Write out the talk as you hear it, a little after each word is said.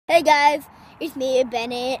Hey guys, it's me,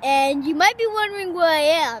 Bennett, and you might be wondering where I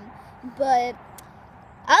am, but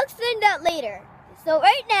I'll explain that later. So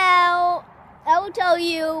right now, I will tell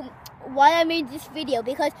you why I made this video,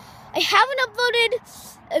 because I haven't uploaded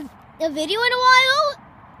a video in a while,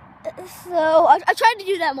 so I'll try to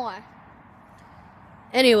do that more.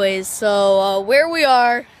 Anyways, so where we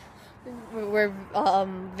are, we're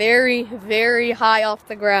very, very high off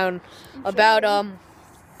the ground, about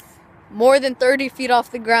more than 30 feet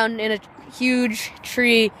off the ground in a huge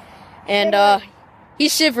tree, and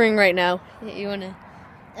he's shivering right now. You wanna?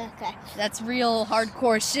 Okay. That's real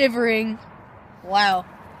hardcore shivering. Wow.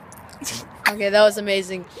 Okay, that was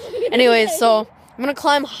amazing. Anyways, so I'm gonna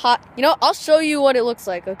climb hot. You know, I'll show you what it looks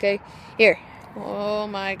like. Okay, here. Oh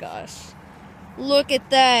my gosh, look at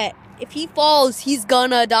that. If he falls, he's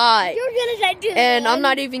gonna die. You're gonna die too. And I'm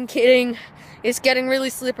not even kidding. It's getting really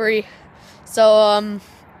slippery. So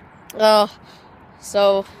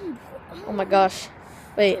oh my gosh.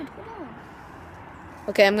 Wait.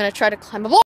 Okay, I'm gonna try to climb a wall.